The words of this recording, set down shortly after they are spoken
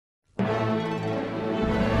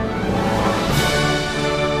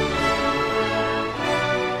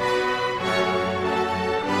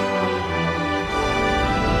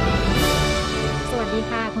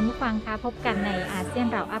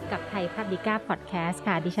ราวอัพกับไทยพับลิก้าพอดแคสต์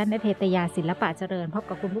ค่ะดิฉันณเทตยาศิลปะเจริญพบ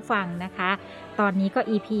กับคุณผู้ฟังนะคะตอนนี้ก็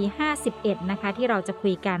EP 51นะคะที่เราจะคุ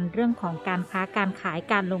ยกันเรื่องของการค้าการขาย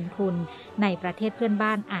การลงทุนในประเทศเพื่อนบ้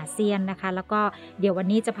านอาเซียนนะคะแล้วก็เดี๋ยววัน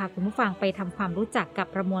นี้จะพาคุณผู้ฟังไปทำความรู้จักกับ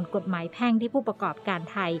ประมวลกฎหมายแพ่งที่ผู้ประกอบการ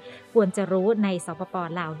ไทยควรจะรู้ในสปป.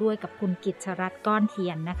ลาวด้วยกับคุณกิจชรัตน์ก้อนเที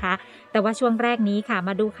ยนนะคะแต่ว่าช่วงแรกนี้ค่ะม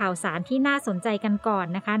าดูข่าวสารที่น่าสนใจกันก่อน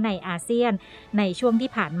นะคะในอาเซียนในช่วงที่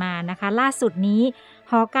ผ่านมานะคะล่าสุดนี้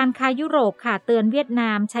หอการค้ายุโรปค่ะเตือนเวียดนา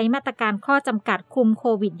มใช้มาตรการข้อจำกัดคุมโค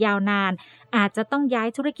วิดยาวนานอาจจะต้องย้าย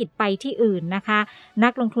ธุรกิจไปที่อื่นนะคะนั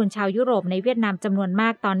กลงทุนชาวยุโรปในเวียดนามจำนวนมา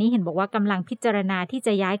กตอนนี้เห็นบอกว่ากำลังพิจารณาที่จ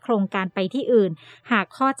ะย้ายโครงการไปที่อื่นหาก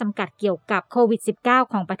ข้อจำกัดเกี่ยวกับโควิด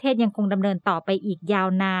 -19 ของประเทศยังคงดำเนินต่อไปอีกยาว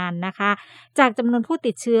นานนะคะจากจำนวนผู้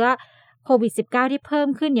ติดเชื้อโควิด -19 ที่เพิ่ม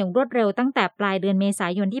ขึ้นอย่างรวดเร็วตั้งแต่ปลายเดือนเมษา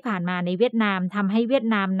ยนที่ผ่านมาในเวียดนามทำให้เวียด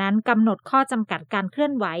นามนั้นกำหนดข้อจำกัดการเคลื่อ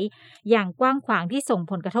นไหวอย่างกว้างขวางที่ส่ง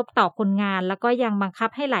ผลกระทบต่อคนงานแล้วก็ยังบังคับ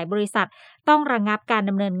ให้หลายบริษัทต้องระงับการ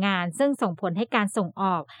ดำเนินงานซึ่งส่งผลให้การส่งอ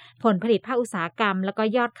อกผลผลิตภาคอุตสาหกรรมแล้วก็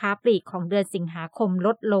ยอดค้าปลีกของเดือนสิงหาคมล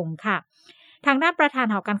ดลงค่ะทางด้านประธาน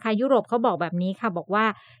หอการค้ายุโรปเขาบอกแบบนี้ค่ะบอกว่า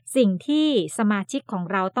สิ่งที่สมาชิกของ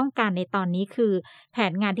เราต้องการในตอนนี้คือแผ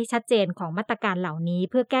นงานที่ชัดเจนของมาตรการเหล่านี้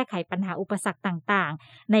เพื่อแก้ไขปัญหาอุปสรรคต่าง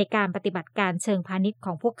ๆในการปฏิบัติการเชิงพาณิชย์ข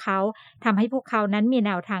องพวกเขาทำให้พวกเขานั้นมีแ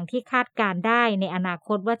นวทางที่คาดการได้ในอนาค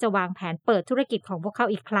ตว่าจะวางแผนเปิดธุรกิจของพวกเขา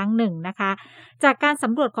อีกครั้งหนึ่งนะคะจากการส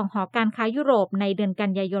ำรวจของหอการค้ายุโรปในเดือนกั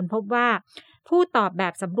นยายนพบว่าผู้ตอบแบ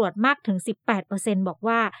บสำรวจมากถึง 18% บอก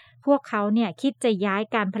ว่าพวกเขาเนี่ยคิดจะย้าย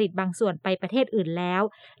การผลิตบางส่วนไปประเทศอื่นแ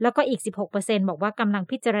ล้วก็อีก 16% บอกว่ากำลัง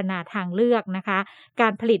พิจารณาทางเลือกนะคะกา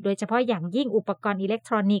รผลิตโดยเฉพาะอย่างยิ่งอุปกรณ์อิเล็กท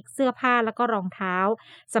รอนิกส์เสื้อผ้าแล้วก็รองเท้า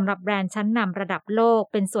สำหรับแบรนด์ชั้นนำระดับโลก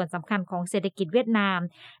เป็นส่วนสำคัญของเศรษฐกิจเวียดนาม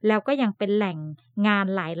แล้วก็ยังเป็นแหล่งงาน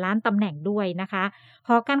หลายล้านตำแหน่งด้วยนะคะห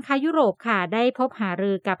อการค้ายุโรปค่ะได้พบหา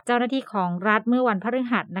รือกับเจ้าหน้าที่ของรัฐเมื่อวันพฤ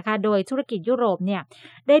หัสนะคะโดยธุรกิจยุโรปเนี่ย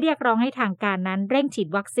ได้เรียกร้องให้ทางการนั้นเร่งฉีด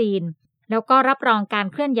วัคซีนแล้วก็รับรองการ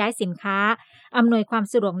เคลื่อนย้ายสินค้าอำนวยความ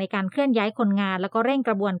สะดวกในการเคลื่อนย้ายคนงานแล้วก็เร่งก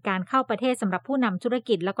ระบวนการเข้าประเทศสำหรับผู้นำธุร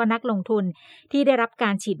กิจแล้วก็นักลงทุนที่ได้รับกา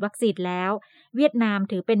รฉีดวัคซีนแล้วเวียดนาม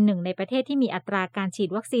ถือเป็นหนึ่งในประเทศที่มีอัตราการฉีด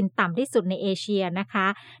วัคซีนต่ำที่สุดในเอเชียนะคะ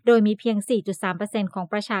โดยมีเพียง 4.3% ของ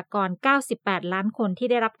ประชากร98ล้านคนที่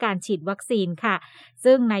ได้รับการฉีดวัคซีนค่ะ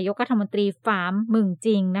ซึ่งนายกรัฐมนตรีฝามมึง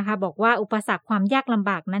จิงนะคะบอกว่าอุปสรรคความยากลำ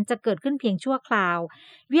บากนั้นจะเกิดขึ้นเพียงชั่วคราว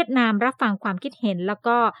เวียดนามรับฟังความคิดเห็นแล้ว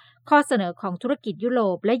ก็ข้อเสนอของธุรกิจยุโร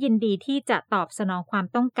ปและยินดีที่จะตอบสนองความ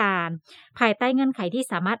ต้องการภายใต้เงื่อนไขที่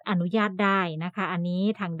สามารถอนุญาตได้นะคะอันนี้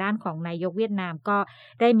ทางด้านของนายกเวียดนามก็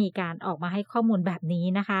ได้มีการออกมาให้ข้อมูลแบบนี้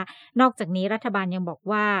นะคะนอกจากนี้รัฐบาลยังบอก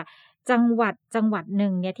ว่าจังหวัดหนึ่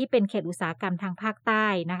งเนี่ยที่เป็นเขตอุตสาหกรรมทางภาคใต้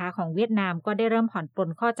นะคะของเวียดนามก็ได้เริ่มผ่อนปลน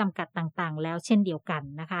ข้อจำกัดต่างๆแล้วเช่นเดียวกัน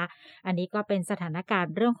นะคะอันนี้ก็เป็นสถานการ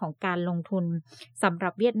ณ์เรื่องของการลงทุนสำหรั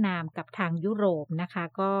บเวียดนามกับทางยุโรปนะคะ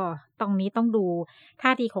ก็ตรงนี้ต้องดูท่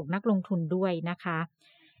าทีของนักลงทุนด้วยนะคะ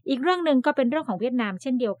อีกเรื่องหนึ่งก็เป็นเรื่องของเวียดนามเ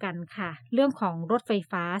ช่นเดียวกันค่ะเรื่องของรถไฟ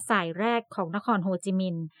ฟ้าสายแรกของนครโฮจิมิ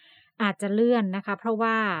นห์อาจจะเลื่อนนะคะเพราะ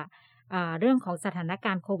ว่าเรื่องของสถานก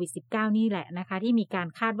ารณ์โควิด -19 นี่แหละนะคะที่มีการ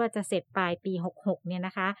คาดว่าจะเสร็จปลายปี66เนี่ยน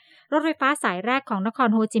ะคะรถไฟฟ้าสายแรกของนคร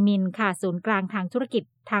โฮจิมินห์ค่ะศูนย์กลางทางธุรกิจ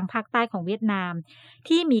ทางภาคใต้ของเวียดนาม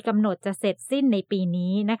ที่มีกำหนดจะเสร็จสิ้นในปี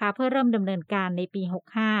นี้นะคะเพื่อเริ่มดำเนินการในปี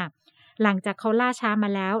65หลังจากเขาล่าช้ามา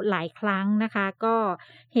แล้วหลายครั้งนะคะก็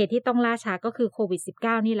เหตุที่ต้องล่าช้าก็คือโควิด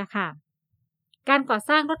 -19 นี่แหละค่ะการก่อ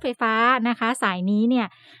สร้างรถไฟฟ้านะคะสายนี้เนี่ย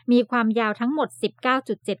มีความยาวทั้งหมด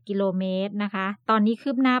 19.7 กิโลเมตรนะคะตอนนี้คื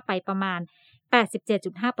บหน้าไปประมาณ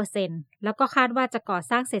 87.5% แล้วก็คาดว่าจะก่อ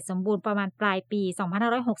สร้างเสร็จสมบูรณ์ประมาณปลายปี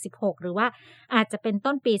2566หรือว่าอาจจะเป็น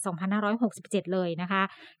ต้นปี2567เลยนะคะ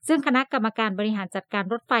ซึ่งคณะกรรมการบริหารจัดการ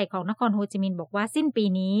รถไฟของนครโฮจิมินห์บอกว่าสิ้นปี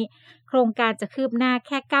นี้โครงการจะคืบหน้าแ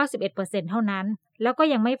ค่ 91% เท่านั้นแล้วก็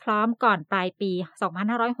ยังไม่พร้อมก่อนปลายปี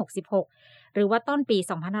2566หรือว่าต้นปี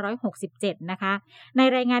2567นะคะใน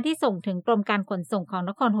รายงานที่ส่งถึงกรมการขนส่งของ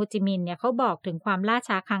นครโฮจิมินห์เนี่ยเขาบอกถึงความล่า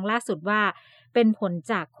ช้าครั้งล่าสุดว่าเป็นผล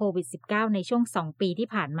จากโควิด -19 ในช่วง2ปีที่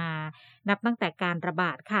ผ่านมานับตั้งแต่การระบ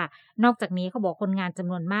าดค่ะนอกจากนี้เขาบอกคนงานจ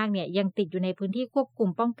ำนวนมากเนี่ยยังติดอยู่ในพื้นที่ควบคุม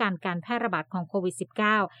ป้องกันการแพร่ระบาดของโควิด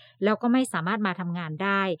 -19 แล้วก็ไม่สามารถมาทำงานไ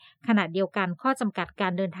ด้ขณะเดียวกันข้อจำกัดกา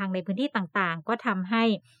รเดินทางในพื้นที่ต่างๆก็ทำให้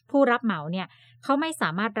ผู้รับเหมาเนี่ยเขาไม่สา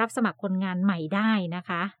มารถรับสมัครคนงานใหม่ได้นะค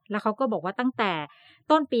ะแล้วเขาก็บอกว่าตั้งแต่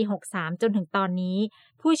ต้นปี63จนถึงตอนนี้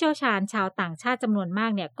ผู้เชี่ยวชาญชาวต่างชาติจำนวนมา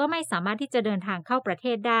กเนี่ยก็ไม่สามารถที่จะเดินทางเข้าประเท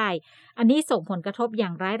ศได้อันนี้ส่งผลกระทบอย่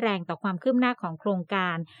างร้ายแรงต่อความคืบหน้าของโครงกา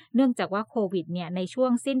รเนื่องจากว่าโควิดเนี่ยในช่ว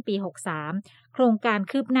งสิ้นปี63โครงการ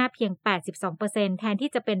คืบหน้าเพียง 82% แทน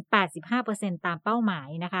ที่จะเป็น 85% ตามเป้าหมาย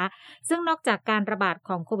นะคะซึ่งนอกจากการระบาดข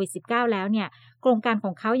องโควิด -19 แล้วเนี่ยโครงการข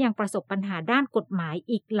องเขายังประสบปัญหาด้านกฎหมาย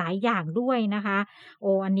อีกหลายอย่างด้วยนะคะ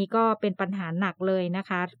อันนี้ก็เป็นปัญหาหนักเลยนะ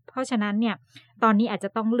คะเพราะฉะนั้นเนี่ยตอนนี้อาจจะ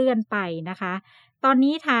ต้องเลื่อนไปนะคะตอน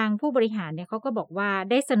นี้ทางผู้บริหารเนี่ยเขาก็บอกว่า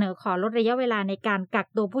ได้เสนอขอลดระยะเวลาในการกัก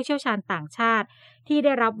ตัวผู้เชี่ยวชาญต่างชาติที่ไ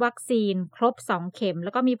ด้รับวัคซีนครบ2เข็มแ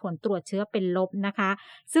ล้วก็มีผลตรวจเชื้อเป็นลบนะคะ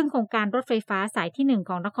ซึ่งโครงการรถไฟฟ้าสายที่1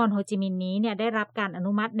ของนครโฮจิมินห์นี้เนี่ยได้รับการอ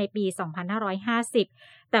นุมัติในปี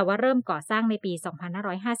 2550แต่ว่าเริ่มก่อสร้างในปี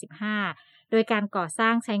 2555โดยการก่อสร้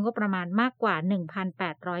างใช้งบประมาณมากกว่า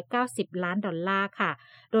 1,890 ล้านดอลลาร์ค่ะ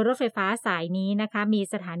โดยรถไฟฟ้าสายนี้นะคะมี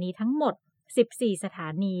สถานีทั้งหมด14 สถา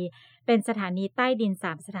นีเป็นสถานีใต้ดิน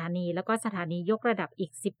3 สถานีแล้วก็สถานียกระดับอี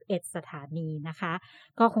ก11 สถานีนะคะ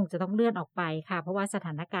ก็คงจะต้องเลื่อนออกไปค่ะเพราะว่าสถ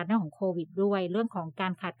านการณ์เรื่องของโควิดด้วยเรื่องของกา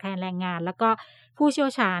รขาดแคลนแรงงานแล้วก็ผู้เชี่ยว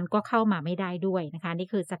ชาญก็เข้ามาไม่ได้ด้วยนะคะนี่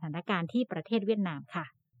คือสถานการณ์ที่ประเทศเวียดนามค่ะ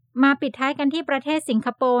มาปิดท้ายกันที่ประเทศสิงค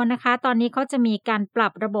โปร์นะคะตอนนี้เขาจะมีการปรั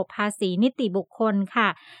บระบบภาษีนิติบุคคลค่ะ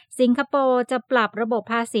สิงคโปร์จะปรับระบบ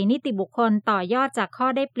ภาษีนิติบุคคลต่อยอดจากข้อ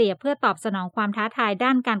ได้เปรียบเพื่อตอบสนองความท้าทายด้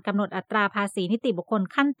านการกำหนดอัตราภาษีนิติบุคคล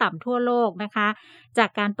ขั้นต่ำทั่วโลกนะคะจาก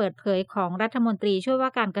การเปิดเผยของรัฐมนตรีช่วยว่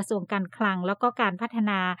าการกระทรวงการคลังแล้วก็การพัฒ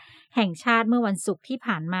นาแห่งชาติเมื่อวันศุกร์ที่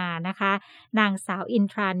ผ่านมานะคะนางสาวอิน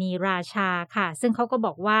ทรานีราชาค่ะซึ่งเขาก็บ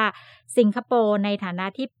อกว่าสิงคโปร์ในฐานะ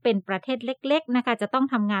ที่เป็นประเทศเล็กๆนะคะจะต้อง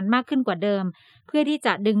ทำงานมากขึ้นกว่าเดิมเพื่อที่จ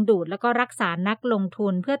ะดึงดูดแล้วก็รักษานักลงทุ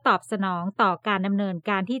นเพื่อตอบสนองต่อการดำเนิน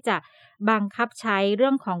การที่จะบังคับใช้เรื่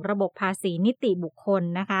องของระบบภาษีนิติบุคคล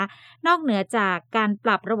นะคะนอกเหนือจากการป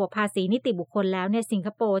รับระบบภาษีนิติบุคคลแล้วเนี่ยสิงค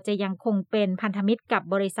โปร์จะยังคงเป็นพันธมิตรกับ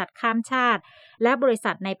บริษัทข้ามชาติและบริ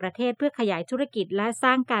ษัทในประเทศเพื่อขยายธุรกิจและส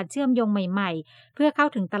ร้างการเชื่อมโยงใหม่ๆเพื่อเข้า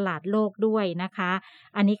ถึงตลาดโลกด้วยนะคะ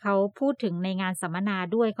อันนี้เขาพูดถึงในงานสัมมนา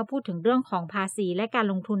ด้วยเขาพูดถึงเรื่องของภาษีและการ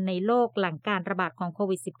ลงทุนในโลกหลังการระบาดของโค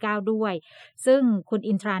วิด -19 ด้วยซึ่งคุณ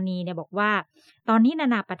อินทรานีเนี่ยบอกว่าตอนนี้นา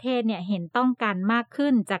นาประเทศเนี่ยเห็นต้องการมากขึ้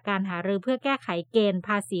นจากการหารือเพื่อแก้ไขเกณฑ์ภ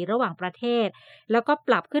าษีระหว่างประเทศแล้วก็ป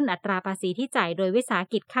รับขึ้นอัตราภาษีที่จ่ายโดยวิสาห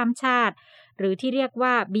กิจข้ามชาติหรือที่เรียกว่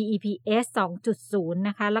า BEPS 2.0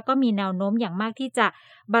 นะคะแล้วก็มีแนวโน้มอย่างมากที่จะ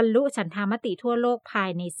บรรลุฉันทามติทั่วโลกภาย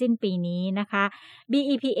ในสิ้นปีนี้นะคะ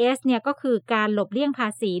BEPS เนี่ยก็คือการหลบเลี่ยงภา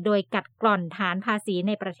ษีโดยกัดกร่อนฐานภาษีใ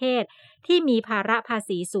นประเทศที่มีภาระภา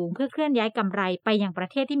ษีสูงเพื่อเคลื่อนย้ายกำไรไปยังประ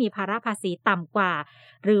เทศที่มีภาระภาษีต่ำกว่า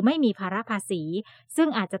หรือไม่มีภาระภาษีซึ่ง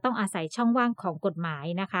อาจจะต้องอาศัยช่องว่างของกฎหมาย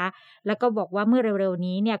นะคะแล้วก็บอกว่าเมื่อเร็วๆ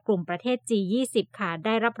นี้เนี่ยกลุ่มประเทศ G20 ค่ะไ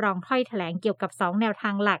ด้รับรองถ้อยแถลงเกี่ยวกับ2แนวท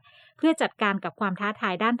างหลักเพื่อจัดการกับความท้าทา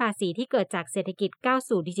ยด้านภาษีที่เกิดจากเศรษฐกิจก้าว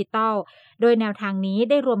สู่ดิจิทัลโดยแนวทางนี้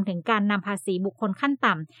ได้รวมถึงการนำภาษีบุคคลขั้น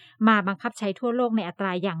ต่ำมาบังคับใช้ทั่วโลกในอัตร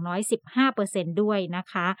าอย่างน้อย 15% ด้วยนะ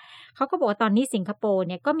คะเขาก็บอกว่าตอนนี้สิงคโปร์เ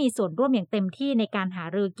นี่ยก็มีส่วนร่วมอย่างเต็มที่ในการหา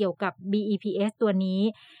รือเกี่ยวกับ BEPS ตัวนี้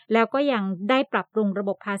แล้วก็ยังได้ปรับปรุงระบ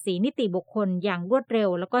บภาษีนิติบุคคลอย่างรวดเร็ว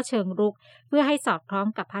แล้วก็เชิงรุกเพื่อให้สอดคล้อง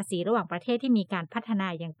กับภาษีระหว่างประเทศที่มีการพัฒนา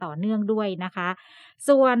อย่างต่อเนื่องด้วยนะคะ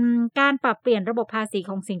ส่วนการปรับเปลี่ยนระบบภาษี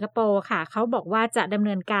ของสิงคโปร์ค่ะเขาบอกว่าจะดำเ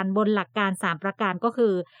นินการบนหลักการ3ประการก็คื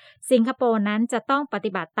อสิงคโปร์นั้นจะต้องป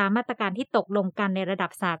ฏิบัติตามมาตรการที่ตกลงกันในระดั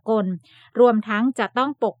บสากลรวมทั้งจะต้อ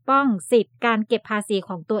งปกป้องสิทธิการเก็บภาษีข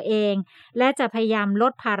องตัวเองและจะพยายามล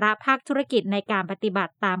ดภาระภาคธุรกิจในการปฏิบั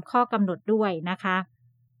ติตามข้อกำหนดด้วยนะคะ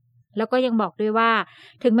แล้วก็ยังบอกด้วยว่า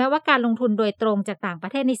ถึงแม้ว่าการลงทุนโดยตรงจากต่างปร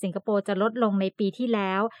ะเทศในสิงคโปร์จะลดลงในปีที่แ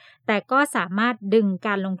ล้วแต่ก็สามารถดึงก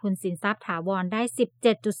ารลงทุนสินทรัพย์ถาวรได้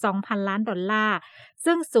 17.2 พันล้านดอลลาร์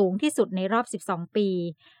ซึ่งสูงที่สุดในรอบ12ปี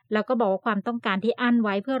แล้วก็บอกว่าความต้องการที่อั้นไ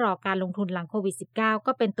ว้เพื่อรอการลงทุนหลังโควิด -19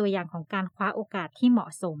 ก็เป็นตัวอย่างของการคว้าโอกาสที่เหมาะ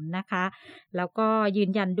สมนะคะแล้วก็ยื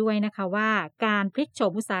นยันด้วยนะคะว่าการพลิกโฉ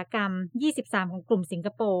มอุตสาหกรรม23ของกลุ่มสิงค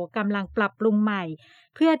โปร์กำลังปรับปรุงใหม่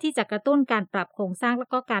เพื่อที่จะกระตุ้นการปรับโครงสร้างแล้ว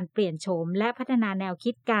ก็การเปลี่ยนโฉมและพัฒนาแนว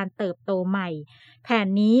คิดการเติบโตใหม่แผน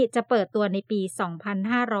นี้จะเปิดตัวในปี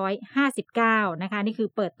 2559 นะคะนี่คือ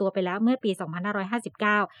เปิดตัวไปแล้วเมื่อปี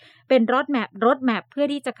 2559 เป็นรถแมพเพื่อ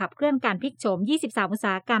ที่จะขับเคลื่อนการพลิกโฉม23อุตส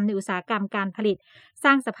าหกรรมในอุตสาหกรรมการผลิตส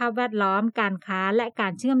ร้างสภาพแวดล้อมการค้าและกา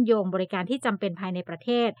รเชื่อมโยงบริการที่จำเป็นภายในประเท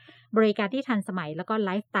ศบริการที่ทันสมัยแล้วก็ไล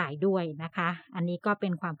ฟ์สไตล์ด้วยนะคะอันนี้ก็เป็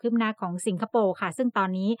นความคืบหน้าของสิงคโปร์ค่ะซึ่งตอน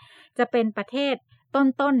นี้จะเป็นประเทศ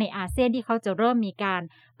ต้นๆในอาเซียนที่เขาจะเริ่มมีการ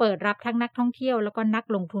เปิดรับทั้งนักท่องเที่ยวแล้วก็นัก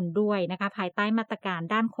ลงทุนด้วยนะคะภายใต้มาตรการ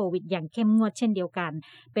ด้านโควิดอย่างเข้มงวดเช่นเดียวกัน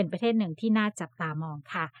เป็นประเทศหนึ่งที่น่าจับตามอง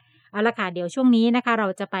ค่ะเอาละค่ะเดี๋ยวช่วงนี้นะคะเรา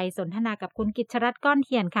จะไปสนทนากับคุณกิจรัตน์ก้อนเ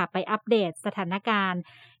ทียนค่ะไปอัปเดตสถานการณ์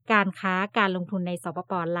การค้าการลงทุนในสป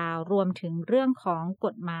ป.ลาวรวมถึงเรื่องของก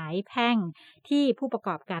ฎหมายแพ่งที่ผู้ประก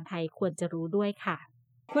อบการไทยควรจะรู้ด้วยค่ะ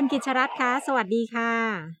คุณกิจรัตน์คะสวัสดีค่ะ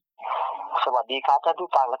สวัสดีครับท่านผู้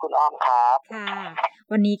ฟังและคุณอ้อมครับค่ะ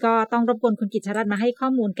วันนี้ก็ต้องรบกวนคุณกิจรัตน์มาให้ข้อ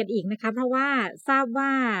มูลกันอีกนะคะเพราะว่าทราบว่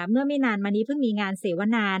าเมื่อไม่นานมานี้เพิ่งมีงานเสว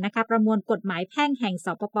นานะคะประมวลกฎหมายแพ่งแห่งส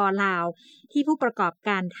ปป.ลาวที่ผู้ประกอบก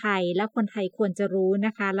ารไทยและคนไทยควรจะรู้น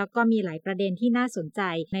ะคะแล้วก็มีหลายประเด็นที่น่าสนใจ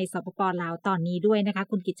ในสปป.ลาวตอนนี้ด้วยนะคะ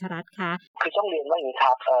คุณกิจรัตน์คะคือต้องเรียนว่าอย่างนี้ค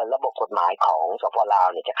รับระบบกฎหมายของสปป.ลาว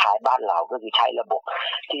เนี่ยจะคล้ายบ้านเราก็คือใช้ระบบ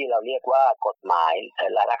ที่เราเรียกว่ากฎหมาย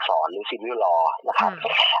ลายลักษณ์อักษรหรือ Civil Law นะครับ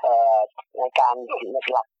ในการ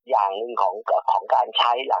หลักอย่างหนึ่งของการใ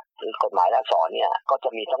ช้หลักกฎหมายลายลักษณ์อักษรเนี่ยก็จะ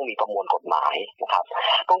ต้องมีประมวลกฎหมายนะครับ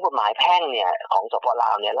ประมวลกฎหมายแพ่งเนี่ยของสปป.ล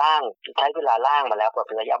าวเนี่ยร่างใช้เวลาร่างมาแล้วเ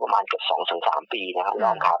ป็นระยะประมาณเกือบ 2-3 ปีนะครับน้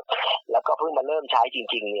องครับแล้วก็เพิ่งมาเริ่มใช้จ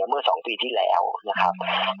ริงๆเนี่ยเมื่อ2 ปีที่แล้วนะครับ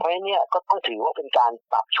เพราะฉะนั้นเนี่ยก็ต้องถือว่าเป็นการ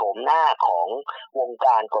ปรับโฉมหน้าของวงก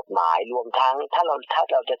ารกฎหมายรวมทั้งถ้าเ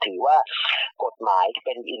ราจะถือว่ากฎหมายเ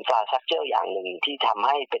ป็นอินฟราสตรัคเจอร์อย่างหนึ่งที่ทำใ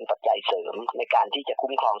ห้เป็นปัจจัยเสริมในการที่จะ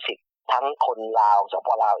คุ้มครองสิทธิทั้งคนลาวสปป.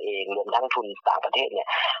ลาวเองรวมทั้งทุนต่างประเทศเนี่ย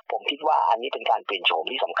ผมคิดว่าอันนี้เป็นการเปลี่ยนโฉม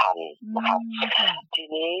ที่สำคัญนะครับที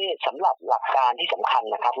นี้สำหรับหลักการที่สำคัญ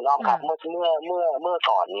นะครับคุณอ้อมครับเมื่อ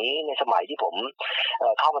ก่อนนี้ในสมัยที่ผม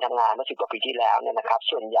เข้ามาทำงานเมื่อ10 กว่าปีที่แล้วเนี่ยนะครับ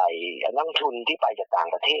ส่วนใหญ่นักทุนที่ไปจากต่าง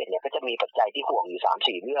ประเทศเนี่ยก็จะมีปัจจัยที่ห่วงอยู่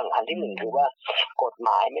 3-4 เรื่องอันที่1คือว่ากฎหม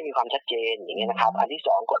ายไม่มีความชัดเจนอย่างเงี้ยนะครับอันที่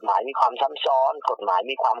2กฎหมายมีความซ้ำซ้อนกฎหมาย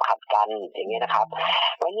มีความขัดกันอย่างเงี้ยนะครับ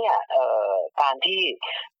เพราะเนี่ยการที่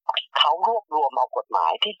เขารวบรวมเอากฎหมา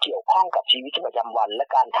ยที่เกี่ยวข้องกับชีวิตประจำวันและ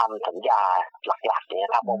การทำสัญญาหลักๆเนี่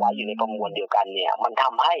ยครับเอาไว้อยู่ในประมวลเดียวกันเนี่ยมันท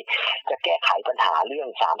ำให้จะแก้ไขปัญหาเรื่อง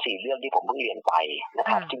 3-4 เรื่องที่ผมเพิ่งเรียนไปนะ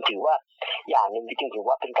ครับจึงถือว่าอย่างนึงที่ถือ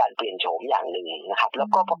ว่าเป็นการเปลี่ยนโฉมอย่างหนึ่งนะครับแล้ว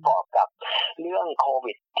ก็ประกอบกับเรื่องโค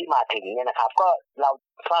วิดที่มาถึงเนี่ยนะครับก็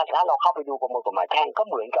ถ้าเราเข้าไปดูประมวลกฎหมายแพ่งก็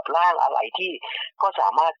เหมือนกับร่างอะไรที่ก็สา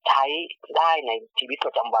มารถใช้ได้ในชีวิตป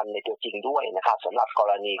ระจำวันในตัวจริงด้วยนะครับสำหรับก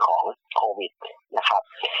รณีของโควิดนะครับ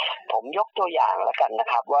ผมยกตัวอย่างแล้วกันนะ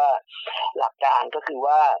ครับว่าหลักการก็คือ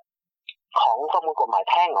ว่าของประมวลกฎหมาย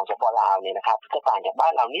แพ่งของสปป.ลาวเนี่ยนะครับจะต่างจากบ้า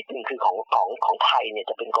นเรานิดนึงคือของไทยเนี่ย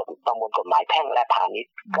จะเป็นประมวลกฎหมายแพ่งและพาณิช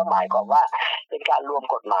ย์ก็หมายความว่าเป็นการรวม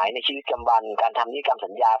กฎหมายในชีวิตประจำวันการทำนิติกรรม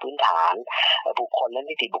สัญญาพื้นฐานบุคคลและ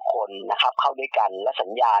นิติบุคคลนะครับเข้าด้วยกันและสั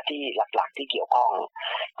ญญาที่หลักๆที่เกี่ยวข้อง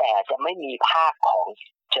แต่จะไม่มีภาคของ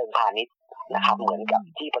เชิงพาณิชย์นะครับเหมือนกับ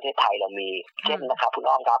ที่ประเทศไทยเรามีเช่นนะครับคุณ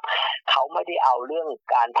อ้อมครับเขาไม่ได้เอาเรื่อง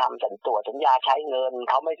การทำสัญญาใช้เงิน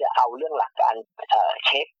เขาไม่จะเอาเรื่องหลักการเ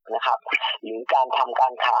ช็คนะครับหรือการทำกา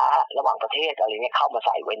รค้าระหว่างประเทศอะไรเงี้ยเข้ามาใ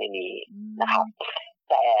ส่ไว้ในนี้นะครับ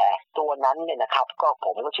แต่ตัวนั้นเนี่ยนะครับก็ผ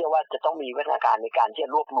มก็เชื่อว่าจะต้องมีวิธีการในการที่จะ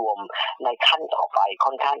รวบรวมในขั้นต่อไปค่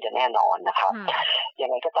อนข้างจะแน่นอนนะครับยัง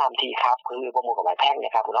ไงก็ตามทีครับคือประมวลกฎหมายแพ่งน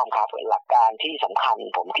ะครับคุณอ้อมครับหลักการที่สำคัญ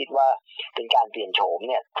ผมคิดว่าเป็นการเปลี่ยนโฉม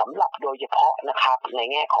เนี่ยสำหรับโดยเฉพาะนะครับใน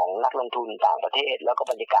แง่ของนักลงทุนต่างประเทศแล้วก็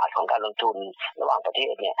บรรยากาศของการลงทุนระหว่างประเท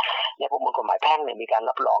ศเนี่ยในประมวลกฎหมายแพ่งเนี่ยมีการ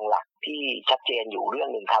รับรองหลักที่ชัดเจนอยู่เรื่อง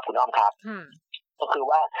นึงครับคุณอ้อมครับก็คือ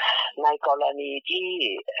ว่าในกรณีที่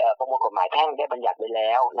ประมวลกฎหมายแพ่งได้บัญญัติไว้แ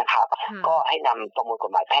ล้วนะครับก็ให้นำประมวลก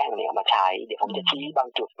ฎหมายแพ่งเนี่ยมาใช้เดี๋ยวผมจะชี้บาง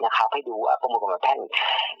จุดนะครับให้ดูว่าประมวลกฎหมายแพ่ง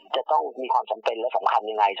จะต้องมีความจำเป็นและสำคัญ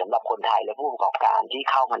ยังไงสำหรับคนไทยและผู้ประกอบการที่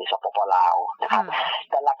เข้ามาในสปป.ลาวนะครับ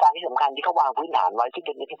แต่หลักการที่สำคัญที่เขาวางพื้นฐานไว้ที่เ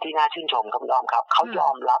ป็นที่น่าชื่นชมครับคุณอ้อมครับเขายอ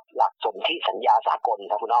มรับหลักสนธิสัญญาสากล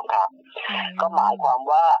ครับคุณอ้อมครับก็หมายความ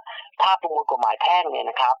ว่าถ้าประมวลกฎหมายแพ่งเนี่ย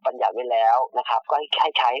นะครับบัญญัติไว้แล้วนะครับก็ให้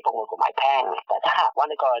ใช้ประมวลกฎหมายแพ่งแต่ถ้าหากว่า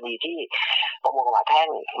ในกรณีที่ประมวลกฎหมายแพ่ง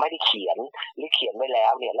ไม่ได้เขียนหรือเขียนไว้แล้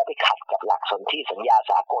วเนี่ยแล้วไปขัดกับหลักสนธิสัญญา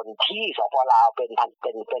สากลที่สปป.ลาวเ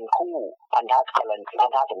ป็นคู่พันธ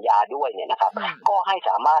สัญญาด้วยเนี่ยนะครับก็ให้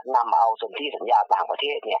สามารถนำเอาสนธิสัญญาต่างประเท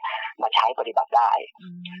ศเนี่ยมาใช้ปฏิบัติได้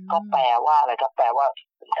ก็แปลว่าอะไรครับแปลว่า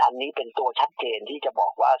อันนี้เป็นตัวชัดเจนที่จะบอ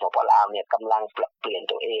กว่าสปป.ลาวเนี่ยกำลังเปลี่ยน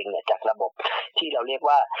ตัวเองเนี่ยจากระบบที่เราเรียก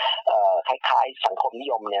ว่าคล้ายๆสังคมนิ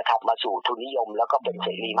ยมเนี่ยครับมาสู่ทุนนิยมแล้วก็เป็นเส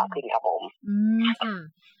รีมากขึ้นครับผมค่ะ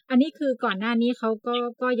อันนี้คือก่อนหน้านี้เขา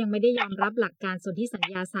ก็ยังไม่ได้ยอมรับหลักการสนธิสัญ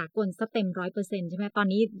ญาสากลซะเต็ม 100% ใช่ไหมตอน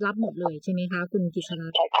นี้รับหมดเลยใช่ไหมคะคุณกิษณั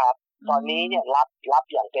ฐใช่ครับตอนนี้เนี่ยรับ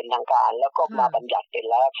อย่างเป็นทางการแล้วก็มาบัญญัติเป็น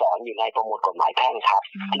ลายลักษณ์อักษรอยู่ในประมวลกฎหมายแพ่งครับ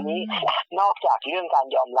ทีนี้นอกจากเรื่องการ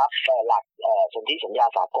ยอมรับหลักสนธิสัญญา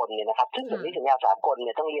สากลเนี่ยนะครับซึ่งสนธิสัญญาสากลเ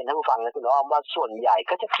นี่ยต้องเรียนท่านผู้ฟังนะคุณอ้อมว่าส่วนใหญ่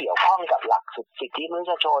ก็จะเกี่ยวข้องกับหลักสิทธิมนุ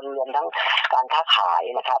ษยชนรวมทั้งการค้าขาย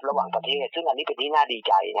นะครับระหว่างประเทศซึ่งอันนี้เป็นที่น่าดีใ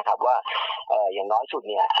จนะครับว่าอย่างน้อยสุด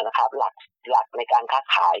เนี่ยนะครับหลักในการค้า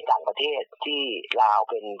ขายต่างประเทศที่ลาว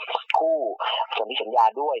เป็นคู่สนธิสัญญา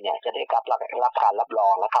ด้วยเนี่ยจะได้รับการรับรอ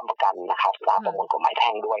งและค้ำประกันนะครับตามประมวลกฎหมายแ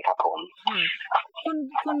พ่ง ด้วยครับผมค่ะ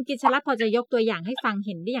คุณกิจรัตน์พอจะยกตัวอย่างให้ฟังเ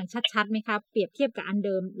ห็นได้อย่างชัดๆไหมครับเปรียบเทียบกับอันเ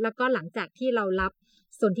ดิมแล้วก็หลังจากที่เรารับ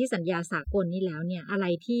สนธิสัญญาสากลนี้แล้วเนี่ยอะไร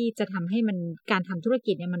ที่จะทำให้มันการทำธุร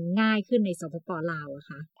กิจเนี่ยมันง่ายขึ้นในสปป.ลาวอะ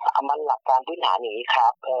คะมันหลักการพื้นฐานอย่างนี้ครั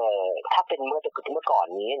บถ้าเป็นเมื่อก่อน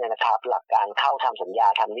นี้นะครับหลักการเข้าทำสัญญา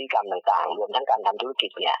ทำนิติกรรมต่างๆรวมทั้งการทำธุรกิ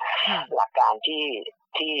จเนี่ยหลักการที่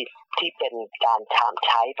เป็นการใ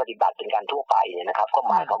ช้ปฏิบัติเป็นการทั่วไปเนี่ยนะครับก็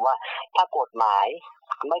หมายความว่าถ้ากฎหมาย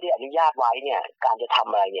ไม่ได้อนุญาตไว้เนี่ยการจะทำ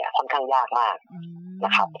อะไรเนี่ยค่อนข้างยากมากน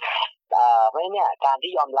ะครับเพราะฉะนั้นเนี่ยการ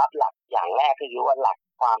ที่ยอมรับหลักอย่างแรกก็คือว่าหลัก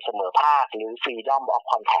ความเสมอภาคหรือ freedom of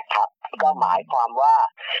contract ครับก็หมายความว่า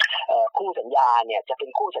คู่สัญญาเนี่ยจะเป็น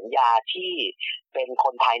คู่สัญญาที่เป็นค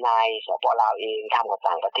นภายในสปป.ลาวเองทำกับ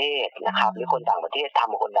ต่างประเทศนะครับหรือคนต่างประเทศท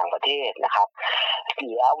ำกับคนต่างประเทศนะครับ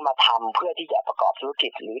แล้วมาทำเพื่อที่จะประกอบธุรกิ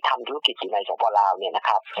จหรือทำธุรกิจอยู่ในสปป.ลาวเนี่ยนะค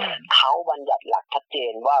รับเขาบัญญัติหลักชัดเจ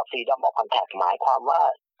นว่า freedom of contract หมายความว่า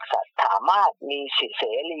สามารถมีสิทธิเส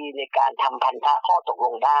รีในการทำพันธะข้อตกล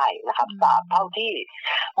งได้นะครับตราบเท่าที่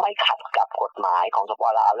ไม่ขัดกับกฎหมายของสปป.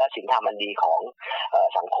ลาวและศีลธรรมอันดีของ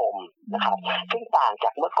สังคมนะครับซึ่งต่างจ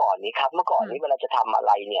ากเมื่อก่อนนี้ครับเมื่อก่อนนี้เวลาจะทำอะไ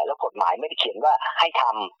รเนี่ยแล้วกฎหมายไม่ได้เขียนว่าให้ท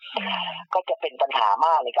ำก็จะเป็นปัญหาม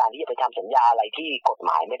ากในการที่จะไปทำสัญญาอะไรที่กฎห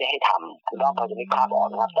มายไม่ได้ให้ทำคุณน้องพอจะนึกภาพออก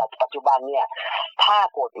นะครับแต่ปัจจุบันเนี่ยถ้า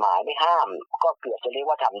กฎหมายไม่ห้ามก็เกือบจะเรียก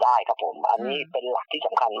ว่าทำได้ครับผมอันนี้เป็นหลักที่ส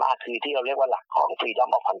ำคัญมากคือที่เราเรียกว่าหลักของ freedom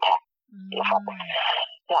of contract นะครับ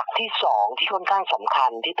หลักที่สองที่ค่อนข้างสำคั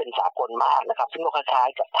ญที่เป็นสากลมากนะครับซึ่งก็คล้าย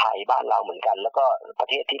ๆกับไทยบ้านเราเหมือนกันแล้วก็ประ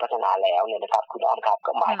เทศที่พัฒนาแล้วเนี่ยนะครับคุณอ้อมครับ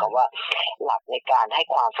ก็หมายความว่าหลักในการให้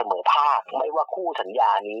ความเสมอภาคไม่ว่าคู่สัญญ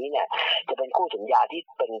านี้เนี่ยจะเป็นคู่สัญญาที่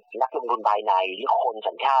เป็นนักลงทุนภายในหรือคน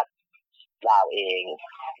สัญชาติลาวเอง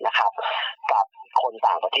นะครับกับคน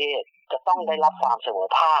ต่างประเทศจะต้องได้รับความเสมอ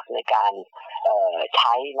ภาคในการ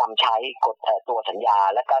นำใช้กฎตัวสัญญา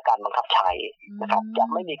และก็การบังคับใช้นะครับจะ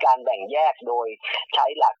ไม่มีการแบ่งแยกโดยใช้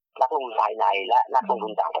หลักนักลงทุนภายในและนักลงทุ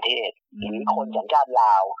นต่างประเทศหรือคนสัญชาติล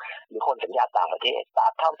าวหรือคนสัญชาติต่างประเทศตรา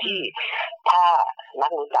บเท่าที่ถ้านั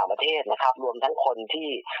กลงทุนต่างประเทศนะครับรวมทั้งคนที่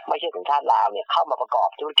ไม่ใช่สัญชาติลาวเนี่ยเข้ามาประกอบ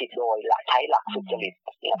ธุรกิจโดยใช้หลักสุจริต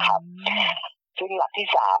นะครับซึ่งหลักที่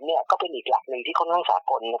3เนี่ยก็เป็นอีกหลักหนึ่งที่ค่อนข้างสา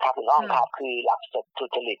กลนะครับคุณอ้อมครับคือหลักสุ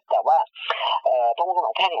จริตแต่ว่าประมวลกฎหม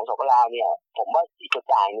ายแพ่งของสปป.ลาวเนี่ยผมว่าอีกจุด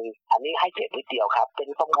ต่างนึงอันนี้ให้เพียงนิดเดียวครับเป็น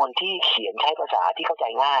ประมวลที่เขียนใช้ภาษาที่เข้าใจ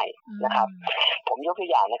ง่ายนะครับผมยกตัว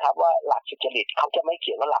อย่างนะครับว่าหลักสุจริตเขาจะไม่เ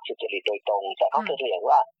ขียนว่าหลักสุจริตโดยตรงแต่เขาจะเขียน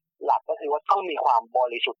ว่าหลักก็คือว่าต้องมีความบ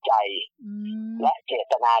ริสุทธิ์ใจและเจ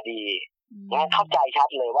ตนาดีนะเข้าใจชัด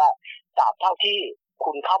เลยว่าตราบเท่าที่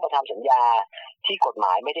คุณเข้ามาทำสัญญาที่กฎหม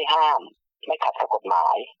ายไม่ได้ห้ามไม่ขัดกับกฎหมา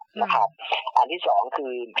ยนะครับอันที่2คื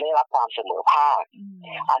อได้รับความเสมอภาค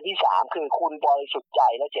อันที่3คือคุณบริสุทธิ์ใจ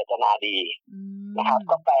และเจตนาดีนะครับ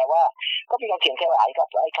ก็แปลว่าก็มีการเขียนแค่หลายกับ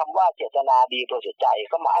ไอ้คำว่าเจตนาดีบริสุทธิ์ใจ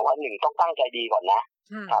ก็หมายว่า1ต้องตั้งใจดีก่อนนะ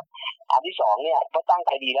ครับอันที่2เนี่ยพอตั้งใ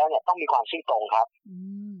จดีแล้วเนี่ยต้องมีความซื่อตรงครับ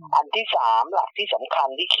อันที่3หลักที่สำคัญ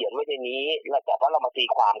ที่เขียนไว้ในนี้แต่ว่าเรามาตี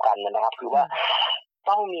ความกันนะครับคือว่า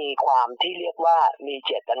ต้องมีความที่เรียกว่ามีเ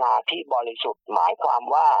จตนาที่บริสุทธิ์หมายความ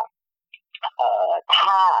ว่า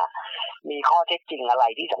ถ้ามีข้อเท็จจริงอะไร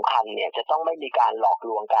ที่สำคัญเนี่ยจะต้องไม่มีการหลอก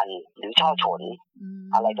ลวงกันหรือช่อฉน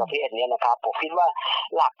อะไรประเภทนี้นะครับผมคิดว่า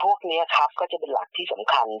หลักพวกนี้ครับก็จะเป็นหลักที่ส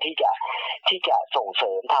ำคัญที่จะส่งเส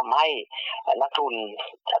ริมทำให้นักทุน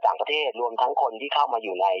จากต่างประเทศรวมทั้งคนที่เข้ามาอ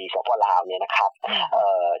ยู่ในสปป.ลาวเนี่ยนะครับ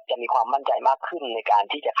จะมีความมั่นใจมากขึ้นในการ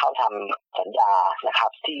ที่จะเข้าทำสัญญานะครั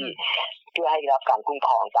บที่เพื่อให้รับการคุ้มค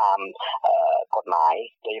รองตามกฎหมาย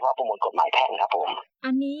โดยเฉพาะประมวลกฎหมายแพ่งครับผม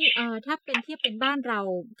อันนี้ถ้าเป็นเทียบเป็นบ้านเรา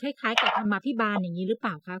คล้ายๆกับธรรมาภิบาลอย่างนี้หรือเป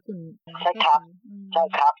ล่าคะคุณใช่ครับใช่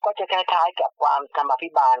ครับก็จะคล้ายๆกับความธรรมาภิ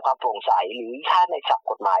บาลความโปร่งใสหรือถ้าในศัพท์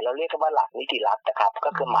กฎหมายเราเรียกกันว่าหลักนิติรัฐนะครับก็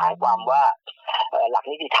คือหมายความว่าหลัก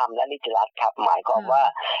นิติธรรมและนิติรัฐครับหมายความว่า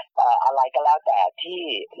อะไรก็แล้วแต่ที่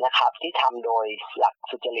นะครับที่ทำโดยหลัก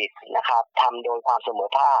สุจริตนะครับทำโดยความเสมอ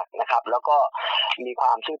ภาคนะครับแล้วก็มีคว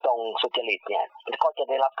ามซื่อตรงสุจริตเนี่ยก็จะ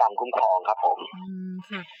ได้รับการคุ้มครองครับผม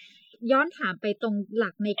ค่ะย้อนถามไปตรงหลั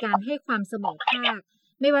กในการให้ความเสมอภาค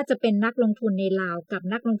ไม่ว่าจะเป็นนักลงทุนในลาวกับ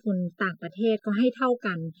นักลงทุนต่างประเทศก็ให้เท่า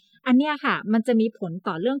กันอันเนี้ยค่ะมันจะมีผล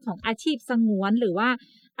ต่อเรื่องของอาชีพสงวนหรือว่า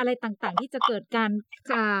อะไรต่างๆที่จะเกิดการ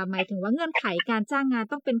หมายถึงว่าเงื่อนไขการจ้างงาน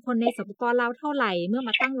ต้องเป็นคนในสปป.ลาวเท่าไหร่เมื่อ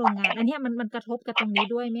มาตั้งโรงงานอันนี้มันกระทบกับตรงนี้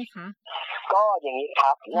ด้วยไหมคะก็อย่างนี้ค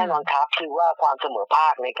รับแน่นอนครับคือว่าความเสมอภา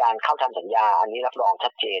คในการเข้าทำสัญญาอันนี้รับรองชั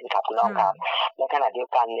ดเจนครับคุณน้องครับในขณะเดียว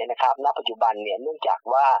กันเนี่ยนะครับณปัจจุบันเนี่ยเนื่องจาก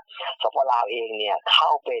ว่าสปป.ลาวเองเนี่ยเข้า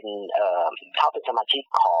เป็นสมาชิก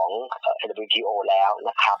ของ WTO แล้ว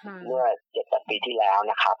นะครับเมื่อ 7-8 ปีที่แล้ว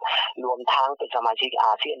นะครับรวมทั้งเป็นสมาชิกอ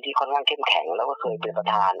าเซียนที่ค่อนข้างเข้มแข็งแล้วก็เคยเป็นประ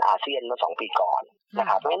ธานอาเซียนเมื่อ2 ปีก่อนนะ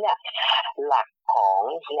ครับเพราะฉะนั้นเนี่ยหลัก ของ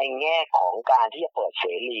ในแง่ของการที่จะเปิดเส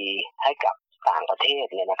รีให้กับต่างประเทศ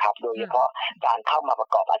เนี่ยนะครับโดยเฉพาะการเข้ามาปร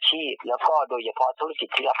ะกอบอาชีพแล้วก็โดยเฉพาะธุรกิจ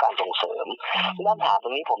ที่รับการส่งเสริมเรื่องถามตร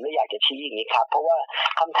งนี้ผมเลยอยากจะชี้อย่างนี้ครับเพราะว่า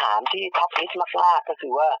คำถามที่ท็อปฮิตมากๆก็คื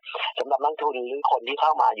อว่าสำหรับนักทุนหรือคนที่เข้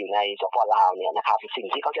ามาอยู่ในสปลาวเนี่ยนะครับสิ่ง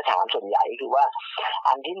ที่เขาจะถามส่วนใหญ่คือว่า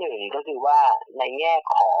อันที่หนึ่งก็คือว่าในแง่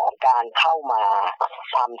ของการเข้ามา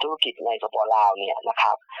ทำธุรกิจในสปลาวเนี่ยนะค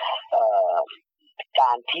รับก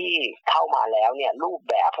ารที่เข้ามาแล้วเนี่ยรูป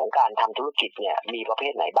แบบของการทำธุรกิจเนี่ยมีประเภ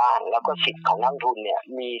ทไหนบ้างแล้วก็สิทธิ์ของนักทุนเนี่ย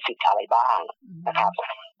มีสิทธิ์อะไรบ้างนะครับ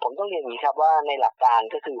ผมต้องเรียนอย่างนี้ครับว่าในหลักการ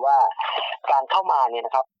ก็คือว่าการเข้ามาเนี่ยน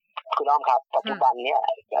ะครับคุณน้องครับปัจจุบันเนี่ย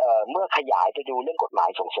เมื่อขยายไปดูเรื่องกฎหมาย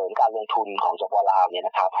ส่งเสริมการลงทุนของสปลาวเนี่ย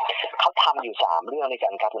นะครับเขาทำอยู่3เรื่องด้วยกั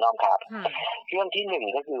นครับคุณน้องครับเรื่องที่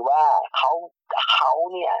1ก็คือว่าเขา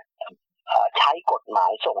เนี่ยใช้กฎหมา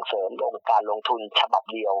ยส่งเสริมการลงทุนฉบับ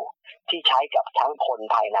เดียวที่ใช้กับทั้งคน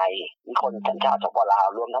ภายในคนสัญชาติสปลาว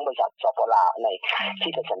รวมทั้งบริษัทสปลาวใน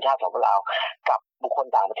ที่เป็นสัญชาติสปลาวกับบุคคล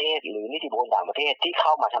ต่างประเทศหรือนิติบุคคลต่างประเทศที่เข้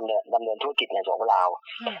ามาดำเนินธุรกิจในสปลาว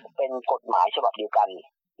เป็นกฎหมายฉบับเดียวกัน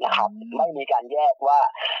นะครับไม่มีการแยกว่า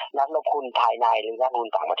นักลงทุนภายในหรือนักลงทุ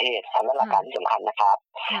นต่างประเทศอันนั้นหลักการที่สำคัญนะครับ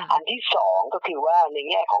อันที่2ก็คือว่าใน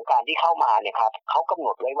แง่ของการที่เข้ามาเนี่ยครับเขากำหน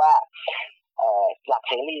ดไว้ว่าหลัก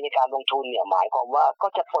เสรีในการลงทุนเนี่ยหมายความว่าก็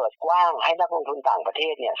จะเปิดกว้างให้นักลงทุนต่างประเท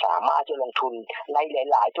ศเนี่ยสามารถจะลงทุนใน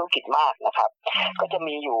หลายๆธุรกิจมากนะครับก็จะ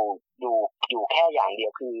มีอยู่แค่อย่างเดีย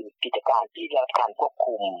วคือกิจการที่ได้รับการควบ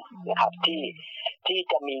คุมนะครับที่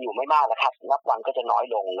จะมีอยู่ไม่มากนะครับนับวันก็จะน้อย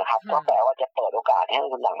ลงนะครับก็แปลว่าจะเปิดโอกาสให้นักล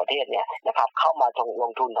งทุนต่างประเทศเนี่ยนะครับเข้ามาล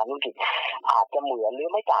งทุนทำธุรกิจอาจจะเหมือนหรือ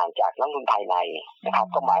ไม่ต่างจากนักลงทุนภายในนะครับ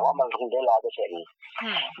ก็หมายว่ามันลงทุนได้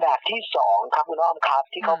 100%แบบที่2ครับคุณอ้อมครับ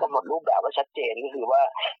ที่เขากำหนดรูปแบบไว้ชัดเจนก็คือว่า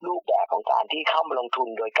รูปแบบของการที่เข้ามาลงทุน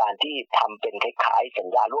โดยการที่ทำเป็นคล้ายๆสัญ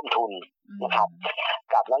ญาร่วมทุนนะครับ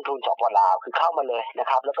กับนักทุนสปลาวคือเข้ามาเลยนะ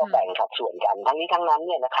ครับแล้วก็แบ่งสัดส่วนกันทั้งนี้ทั้งนั้นเ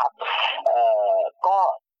นี่ยนะครับก็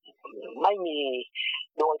ไม่มี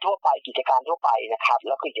โดยทั่วไปกิจการทั่วไปนะครับแ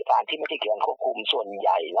ล้วกิจการที่ไม่ได้เกี่ยวกับควบคุมส่วนให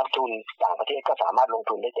ญ่นักทุนต่างประเทศก็สามารถลง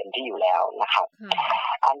ทุนได้เต็มที่อยู่แล้วนะครับ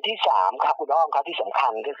อันที่3ครับคุณอ้อมครับที่สำคั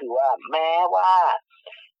ญก็คือว่าแม้ว่า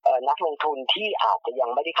นักลงทุนที่อาจจะยัง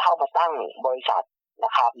ไม่ได้เข้ามาตั้งบริษัทน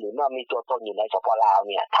ะครับหรือว่ามีตัวตนอยู่ในสปลาว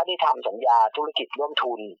เนี่ยถ้าได้ทำสัญญาธุรกิจร่วม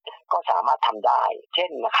ทุนก็สามารถทำได้เช่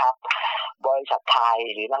นนะครับบริษัทไทย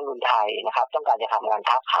หรือนักลงทุนไทยนะครับต้องการจะทำงาน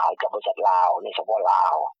ค้าขายกับบริษัทลาวในสปลา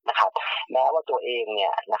วนะครับแม้ว่าตัวเองเนี่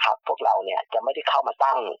ยนะครับพวกเราเนี่ยจะไม่ได้เข้ามา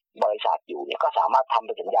ตั้งบริษัทอยู่เนี่ยก็สามารถทำเ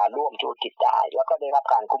ป็นสัญญาร่วมธุรกิจได้แล้วก็ได้รับ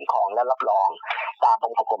การคุ้มครองและรับรองตามประ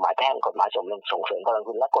มวลกฎหมายแพ่งกฎหมายส่งเสริมการลง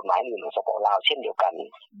ทุนและกฎหมายอื่นของสปลาวเช่นเดียวกัน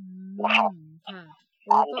นะครับ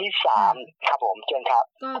อันที่3ครับผมเชิญครับ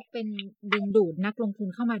ก็เป็นดึงดูดนักลงทุน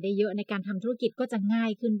เข้ามาได้เยอะในการทำธุรกิจก็จะง่า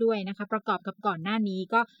ยขึ้นด้วยนะคะประกอบกับก่อนหน้านี้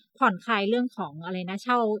ก็ผ่อนคลายเรื่องของอะไรนะเ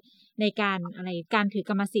ช่าในการถือ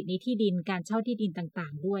กรรมสิทธิ์ในที่ดินการเช่าที่ดินต่า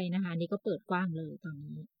งๆด้วยนะคะนี่ก็เปิดกว้างเลยตอน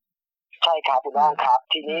นี้ใช่ครับคุณน้องครับ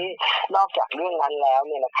ทีนี้นอกจากเรื่องนั้นแล้ว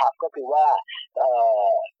เนี่ยนะครับก็คือว่า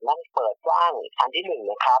นั่นเปิดกว้างอันที่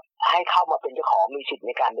1นะครับให้เข้ามาเป็นเจ้าของมีสิทธิ์ใ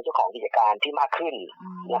นการเป็นเจ้าของกิจการที่มากขึ้น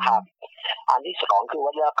นะครับอันที่2คือว่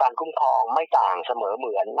าได้รับการคุ้มครองไม่ต่างเสมอเห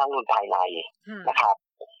มือนนักลงทุนภายในนะครับ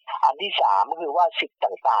อันที่3ก็คือว่าสิทธิ์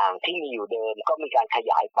ต่างๆที่มีอยู่เดิมก็มีการข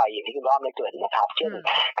ยายไปอย่างที่คุณน้องได้เกริ่นนะครับเช่น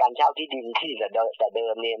การเช่าที่ดินที่แต่เดิ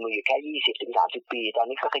มเนี่ยมีอยู่แค่ 20-30 ปีตอน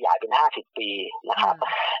นี้ก็ขยายเป็น50 ปีนะครับ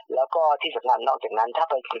แล้วก็ที่สำคัญนอกจากนั้นถ้า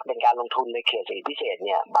เป็นการลงทุนในเขตเศรษฐกิจพิเศษเ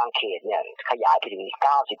นี่ยบางเขตเนี่ยขยายไปถึง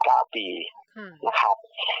99 ปีนะครับ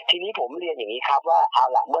ทีนี้ผมเรียนอย่างนี้ครับว่าเอา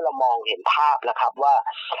ละเมื่อเรามองเห็นภาพแล้วครับว่า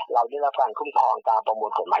เราได้รับการคุ้มครองตามประมว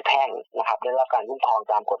ลกฎหมายแพ่งนะครับได้รับการคุ้มครอง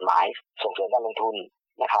ตามกฎหมายส่งเสริมการลงทุน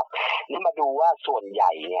นะครับนี่มาดูว่าส่วนให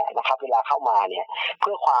ญ่เนี่ยนะครับเวลาเข้ามาเนี่ยเ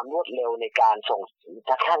พื่อความรวดเร็วในการส่ง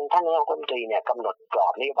ท่านนายกรัฐมนตรีเนี่ยกำหนดกรอ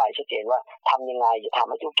บนโยบายชัดเจนว่าทำยังไงจะทำ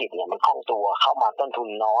ให้ธุรกิจเนี่ยมันคล่องตัวเข้ามาต้นทุน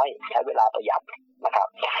น้อยใช้เวลาประหยัดนะครับ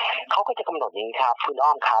เขาก็จะกำหนดอย่างนี้ครับคุณอ้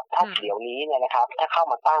อมครับถ้าเดี๋ยวนี้เนี่ยนะครับถ้าเข้า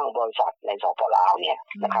มาตั้งบริษัทในสปลาวเนี่ย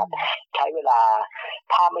นะครับใช้เวลา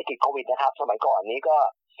ถ้าไม่ติดโควิดนะครับสมัยก่อนนี้ก็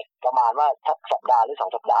ประมาณว่าสักสัปดาห์หรือ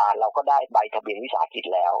2 สัปดาห์เราก็ได้ใบทะเบียนวิสาหกิจ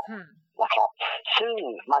แล้วนะครับซึ่ง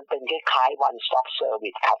มันเป็นคล้ายๆ one stop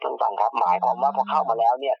service ครับท่านผู้ฟังครับหมายความว่าพอเข้ามาแล้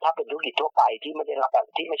วเนี่ยถ้าเป็นธุรกิจทั่วไปที่ไม่ได้รับ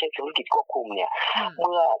ที่ไม่ใช่ธุรกิจควบคุมเนี่ยเ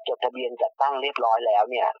มื่อจดทะเบียนจัดตั้งเรียบร้อยแล้ว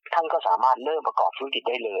เนี่ยท่านก็สามารถเริ่มประกอบธุรกิจ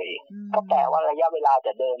ได้เลยก็แปลว่าระยะเวลาแ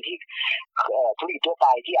ต่เดิมที่ธุรกิจทั่วไป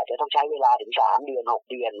ที่อาจจะต้องใช้เวลาถึง3 เดือน 6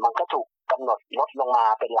 เดือนมันก็ถูกกำ ำหนดลดลงมา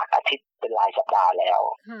เป็นหลักอาทิตย์เป็นรายสัปดาห์แล้ว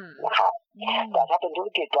นะครับแต่ถ้าเป็นธุร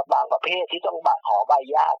กิจบางประเภทที่ต้องขอใบอนุ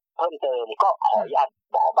ญาตเพิ่มเติมก็ขออนุญาต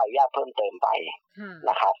ใบอนุญาตเพิ่มเติมไป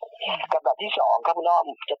นะครับกับแบบที่2ครับคุณอ้อม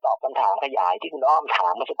จะตอบคำถามขยายที่คุณอ้อมถา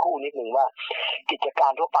มเมื่อสักครู่นิดนึงว่ากิจกา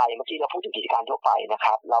รทั่วไปเมื่อกี้เราพูดถึงกิจการทั่วไปนะค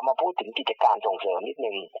รับเรามาพูดถึงกิจการส่งเสริมนิด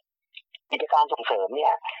นึงกิจการส่งเสริมเนี่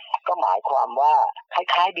ยก็หมายความว่าค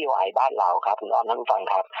ล้ายๆ BOI บ้านเราครับคุณอ้อมท่านผู้ฟัง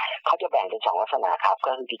ครับเขาจะแบ่งเป็น2ลักษณะครับ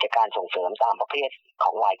ก็คือกิจการส่งเสริมตามประเภทข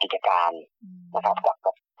องรายกิจการนะครับ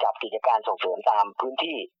กับกิจการส่งเสริมตามพื้น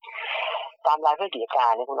ที่ตามรายกิจกา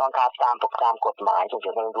รเนี่ยคุณน้องครับตามกฎหมายส่งเส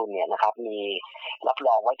ริมการลงทุนเนี่ยนะครับมีรับร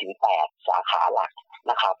องไว้ถึง8สาขาหลัก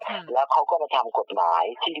นะครับแล้วเขาก็มาทำกฎหมาย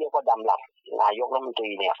ที่เรียกว่าดำหลักนายกรัฐมนตรี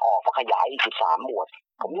เนี่ยออกมาขยายอีก13หมวด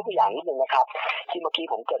ผมยกตัวอย่างนิดนึงนะครับที่เมื่อกี้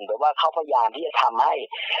ผมเกริ่นไปว่าเขาพยายามที่จะทำให้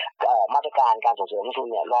มาตรการการส่งเสริมการลงทุน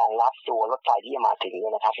เนี่ยรองรับตัวรถไฟที่จะมาถึงเนี่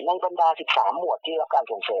ยนะครับในบรรดา13หมวดที่รับการ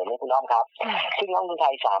ส่งเสริมเนี่ยคุณน้องครับซึ่งนักลงทุนไท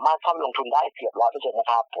ยสามารถเข้าลงทุนได้เกือบ 100% นะ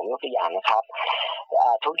ครับผมยกตัวอย่างนะครับ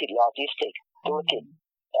ธุรกิจโลจิสติกส์ธุรกิจ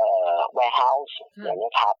warehouse อย่าง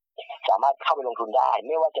นี้ครับสามารถเข้าไปลงทุนได้ไ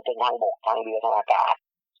ม่ว่าจะเป็นทางบกทางเรือทางอากาศ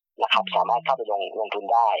นะครับสามารถเข้าไปลงทุน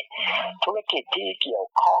ได้ธุรกิจที่เกี่ยว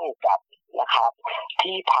ข้องกับนะครับ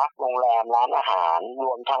ที่พักโรงแรมร้านอาหารร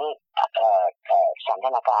วมทั้งสันท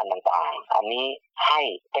นาการต่างๆอันนี้ให้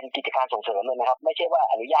เป็นกิจการส่งเสริมเลยนะครับไม่ใช่ว่า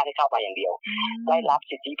อนุญาตให้เข้ามาอย่างเดียวได้รับ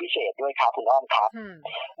สิทธิพิเศษด้วยครับคุณอ้อมครับ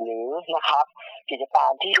หรือนะครับกิจกา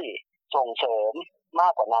รที่ส่งเสริมมา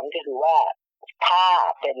กกว่านั้นก็คือว่าถ้า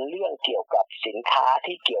เป็นเรื่องเกี่ยวกับสินค้า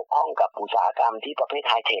ที่เกี่ยวข้องกับอุตสาหกรรมที่ประเภท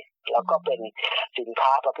ไฮเทคแล้วก็เป็นสินค้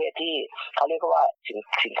าประเภทที่เขาเรียกว่า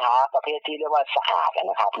สินค้าประเภทที่เรียกว่าสะอาด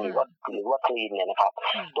นะครับหรือว่าคลีนเนี่ยนะครับ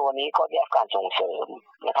ตัวนี้ก็ได้รับการส่งเสริม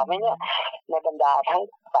นะครับเนี่ยในบรรดาทั้ง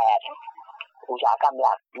8อุตสาหกรรมห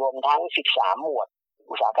ลักรวมทั้ง13หมวด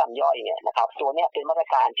อุตสาหกรรมย่อยเนี่ยนะครับตัวเนี้ยเป็นมาตร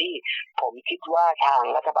การที่ผมคิดว่าทาง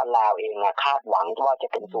รัฐบาลลาวเองคาดหวังว่าจะ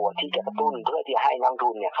เป็นตัวที่จะกระตุ้นเพื่อที่ให้นักทุ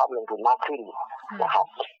นเนี่ยเข้าลงทุนมากขึ้นนะครับ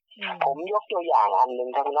ผมยกตัวอย่างอันนึง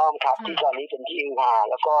ทั้งน้องครับที่ตอนนี้เป็นที่ฮือฮา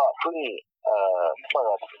แล้วก็เพิ่งเปิ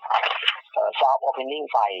ดซอฟต์โอเพนนิ่ง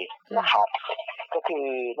ไปนะครับก็คือ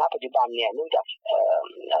ณปัจจุบันเนี่ยเนื่องจาก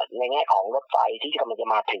ในแง่ของรถไฟที่กำลังจะ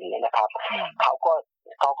มาถึงเนี่ยนะครับเขา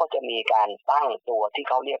ก็จะมีการตั้งตัวที่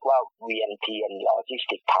เขาเรียกว่า VNTN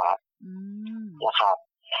Logistics Park นะครับ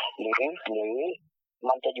หรือ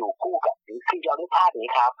มันจะอยู่คู่กับคือเราดูภาพนี้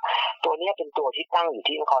ครับตัวนี้เป็นตัวที่ตั้งอยู่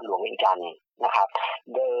ที่นครหลวงเวียงจันทร์นะครับ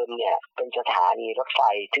เดิมเนี่ยเป็นสถานีรถไฟ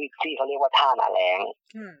ที่เขาเรียกว่าท่านาแล้ง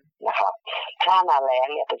นะครับท่านาแล้ง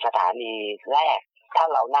เนี่ยเป็นสถานีแรกถ้า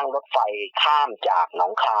เรานั่งรถไฟข้ามจากหนอ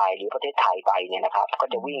งคายหรือประเทศไทยไปเนี่ยนะครับก็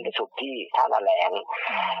จะวิ่งไปสุดที่ท่านาแล้ง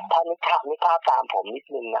ถ้านึกภาพตามผมนิด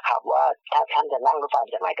นึงนะครับว่าถ้าท่านจะนั่งรถไฟ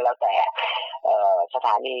จากไหนก็แล้วแต่สถ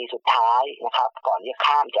านีสุดท้ายนะครับก่อนที่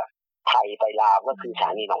ข้ามจากไทยไปลาวก็คือสถ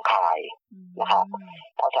านีหนองคายนะครับ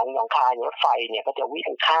พอสถานีหนองคายรถไฟเนี่ยก็จะวิ่ง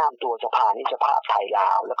ข้ามตัวสะพานมิตรภาพไทยลา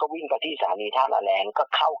วแล้วก็วิ่งไปที่สถานีท่านาแล้งก็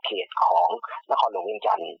เข้าเขตของนครหลวงเวียง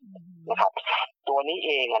จันทร์นะครับตัวนี้เ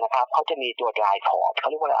องนะครับเขาจะมีตัวดรายพอร์ตเขา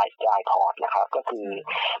เรียกว่าดรายพอร์ตนะครับก็คือ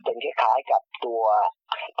เป็นคล้ายๆกับตัว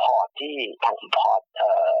พอร์ตที่ทางพอร์ต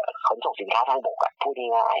ขนส่งสินค้าทางบกพูด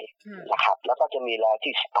ง่ายๆนะครับแล้วก็จะมีโล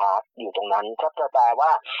จิสติกส์พาร์คอยู่ตรงนั้นก็แปลว่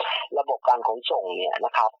าระบบการขนส่งเนี่ยน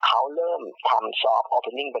ะครับเขาเริ่มทำซอฟต์โอเพ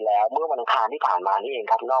นนิ่งไปแล้วเมื่อวันอังคารที่ผ่านมานี่เอง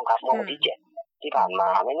ครับน้องครับเมื่อวันที่7ที่ผ่านมา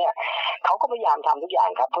เนี่ยเขาก็พยายามทำทุกอย่าง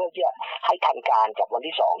ครับเพื่อที่จะให้ทันการกับวัน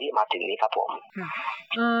ที่2ที่มาถึงนี้ครับผม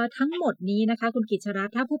ทั้งหมดนี้นะคะคุณกิจรัต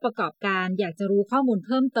น์ถ้าผู้ประกอบการอยากจะรู้ข้อมูลเ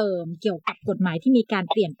พิ่มเติมเกี่ยวกับกฎหมายที่มีการ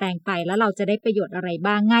เปลี่ยนแปลงไปแล้วเราจะได้ประโยชน์อะไร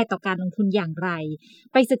บ้างง่ายต่อการลงทุนอย่างไร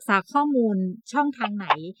ไปศึกษาข้อมูลช่องทางไหน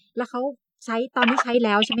แล้วเขาตอนนี้ใช้แ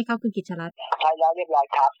ล้วใช่ไหมคะคุณกิจรัตน์ใช้แล้วเรียบร้อย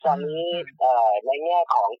ครับตอนนี้ในแง่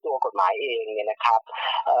ของตัวกฎหมายเองเนี่ยนะครับ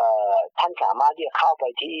ท่านสามารถที่จะเข้าไป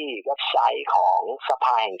ที่เว็บไซต์ของสภ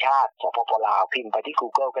าแห่งชาติสปป.ลาวพิมพ์ไปที่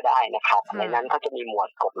Google ก็ได้นะครับในนั้นเขาจะมีหมวด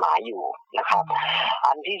กฎหมายอยู่นะครับ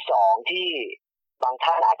อันที่2ที่บาง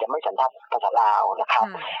ท่านอาจจะไม่สันทัดภาษาลาวนะครับ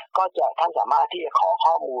ก็จะท่านสามารถที่จะขอ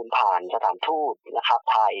ข้อมูลผ่านสถานทูตนะครับ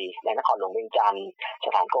ไทยในนครหลวงเวียงจันทร์ส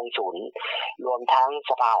ถานกงสุลรวมทั้ง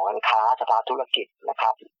สภาหอการค้าสภาธุรกิจนะค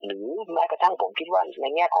รับหรือแม้กระทั่งผมคิดว่าใน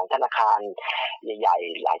แง่ของธนาคารใหญ่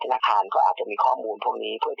ๆหลายธนาคารก็อาจจะมีข้อมูลพวก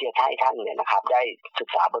นี้เพื่อที่จะให้ท่านเนี่ยนะครับได้ศึก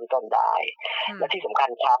ษาเบื้องต้นได้และที่สำคัญ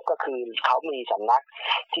ครับก็คือเขามีสำนัก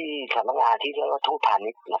งานที่เรียกว่าทูตพา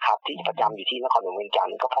ณิชย์นะครับที่ประจำอยู่ที่นครหลวงเวียงจัน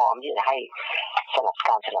ทร์ก็พร้อมที่จะให้ส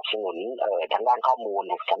นับสนุนทางด้านข้อมูล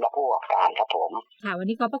สำหรับผู้ประกอบการครับผมค่ะวัน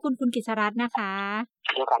นี้ขอบพระคุณคุณกิจรัตน์นะคะ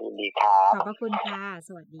ด้วยความยินดีครับขอบพระคุณค่ะส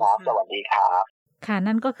วัสดีค่ะสวัสดีครับ ค่ะ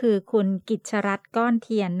นั่นก็คือคุณกิจชรัตน์ก้อนเ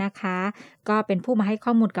ทียนนะคะก็เป็นผู้มาให้ข้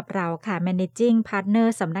อมูลกับเราค่ะ Managing Partner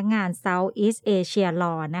สำนักงาน Southeast Asia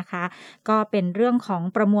Law นะคะก็เป็นเรื่องของ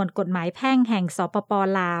ประมวลกฎหมายแพ่งแห่งสปป.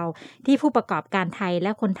ลาวที่ผู้ประกอบการไทยแล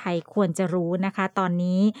ะคนไทยควรจะรู้นะคะตอน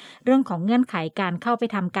นี้เรื่องของเงื่อนไขการเข้าไป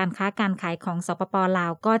ทำการค้าการขายของสปป.ลา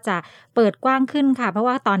วก็จะเปิดกว้างขึ้นค่ะเพราะ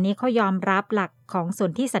ว่าตอนนี้เขายอมรับหลักของส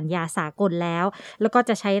นธิสัญญาสากลแล้วก็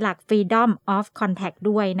จะใช้หลัก Freedom of Contact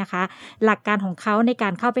ด้วยนะคะหลักการของเขาในกา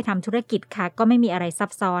รเข้าไปทำธุรกิจค่ะก็ไม่มีอะไรซั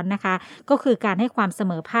บซ้อนนะคะก็คือการให้ความเส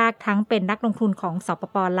มอภาคทั้งเป็นนักลงทุนของสป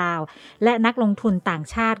ป.ลาวและนักลงทุนต่าง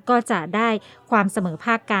ชาติก็จะได้ความเสมอภ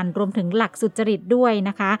าคกันรวมถึงหลักสุจริตด้วย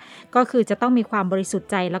นะคะก็คือจะต้องมีความบริสุทธิ์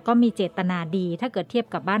ใจแล้วก็มีเจตนาดีถ้าเกิดเทียบ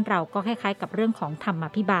กับบ้านเราก็คล้ายๆกับเรื่องของธรรมา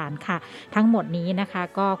ภิบาลค่ะทั้งหมดนี้นะคะ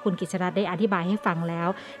ก็คุณกิจรัตน์ได้อธิบายให้ฟังแล้ว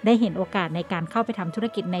ได้เห็นโอกาสในการเข้าไปทำธุร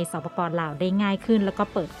กิจในสปป.ลาวได้ง่ายขึ้นแล้วก็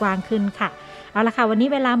เปิดกว้างขึ้นค่ะเอาละค่ะวันนี้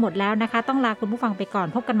เวลาหมดแล้วนะคะต้องลาคุณผู้ฟังไปก่อน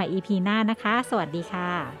พบกันใหม่ EP หน้านะคะสวัสดีค่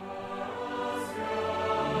ะ